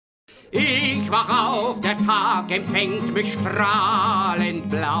Ich wach auf, der Tag empfängt mich strahlend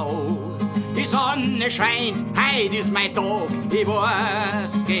blau. Die Sonne scheint, heut ist mein Tag, ich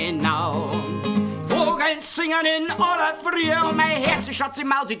weiß genau. Vogel singen in aller Früh und mein Herz ist Schatz im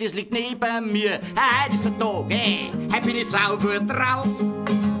Mausi, das liegt neben mir. Heut ist der Tag, heut bin ich saugut drauf.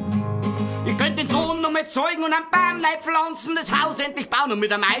 Ich könnt den Sohn noch mal zeugen und einen Baum neu pflanzen, das Haus endlich bauen und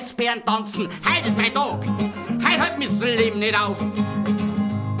mit einem Eisbären tanzen. Heut ist mein Tag, heut hört mich das Leben nicht auf.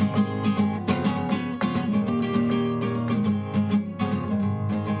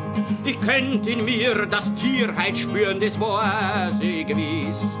 Ich könnt in mir das Tier heut spüren, das weiß ich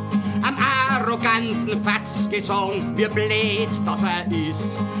gewiss. Am arroganten Fatzgesang, wie blöd das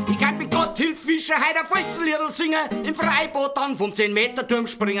ist. Ich kann mit Gott hilf Fischer heut ein Volksliedl singen, im Freibad dann vom 10-Meter-Turm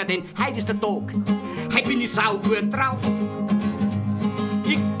springen, denn heut ist der Tag, heut bin ich saugut drauf.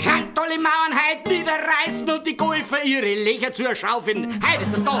 Ich kann alle Mauern heut niederreißen und die Golfer ihre Löcher zuschaufeln. Heut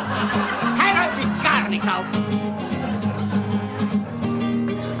ist der Tag, heut hört mich gar nichts auf.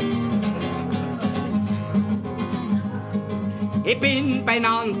 Ich bin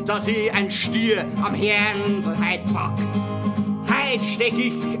benannt, dass ich ein Stier am Händel heut pack. Heut steck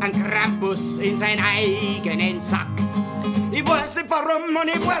ich ein Krampus in seinen eigenen Sack. Ich weiß nicht warum und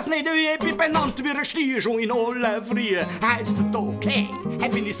ich weiß nicht wie, ich bin benannt wie ein Stier schon in aller Früh. Heut ist der Tag, hey,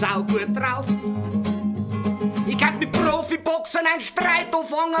 heut bin ich saugut drauf. Ich kann mit Profiboxern einen Streit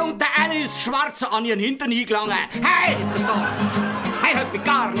anfangen und der Alice Schwarzer an ihren Hintern hingelangen. Heut ist der Tag, heut hört mich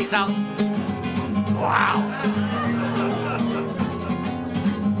gar nichts auf. Wow!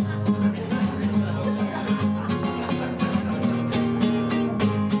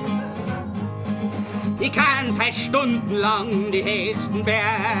 Ich kann halt stundenlang die höchsten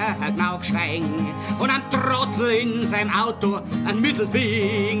Bergen aufsteigen und einem Trottel in seinem Auto einen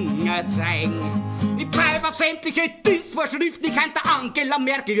Mittelfinger zeigen. Ich pfeife auf sämtliche Dienstvorschriften, ich kann der Angela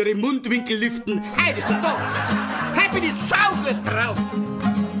Merkel ihre Mundwinkel lüften. Heut ist der Tag, heut bin ich saugut drauf.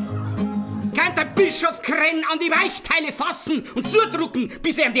 Ich kann der Bischof Krenn an die Weichteile fassen und zudrucken,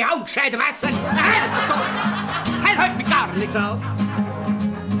 bis er ihm die Augen gescheit wassern. Heut ist der Tag, heut hört mich gar nichts auf.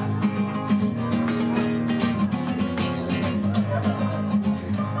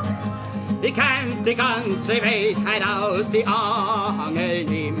 Ich kann die ganze Welt heut aus die Angel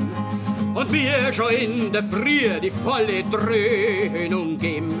nehmen und mir schon in der Früh die volle Dröhnung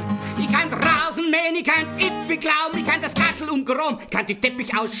geben. Ich kann Rasen mähen, ich kann Äpfel glauben, ich kann das Kachel umgraben, ich kann die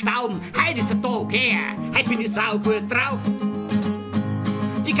Teppich ausstauben. Heut ist der Tag her, heut bin ich saugut drauf.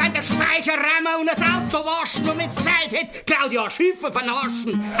 Ich kann der Speicher rammen und das Auto waschen und mit Zeit hätt Claudia Schiffer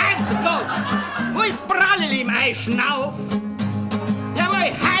vernaschen. Heut ist der Tag, wo ist Prallel im Eischnauf?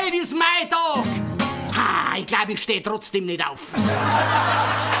 Jawohl, heut ist mein Tag. Ha, ich glaube, ich steh trotzdem nicht auf.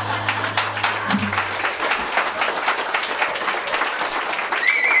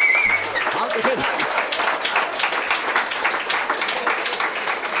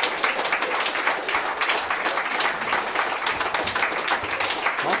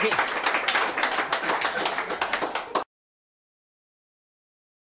 Okay.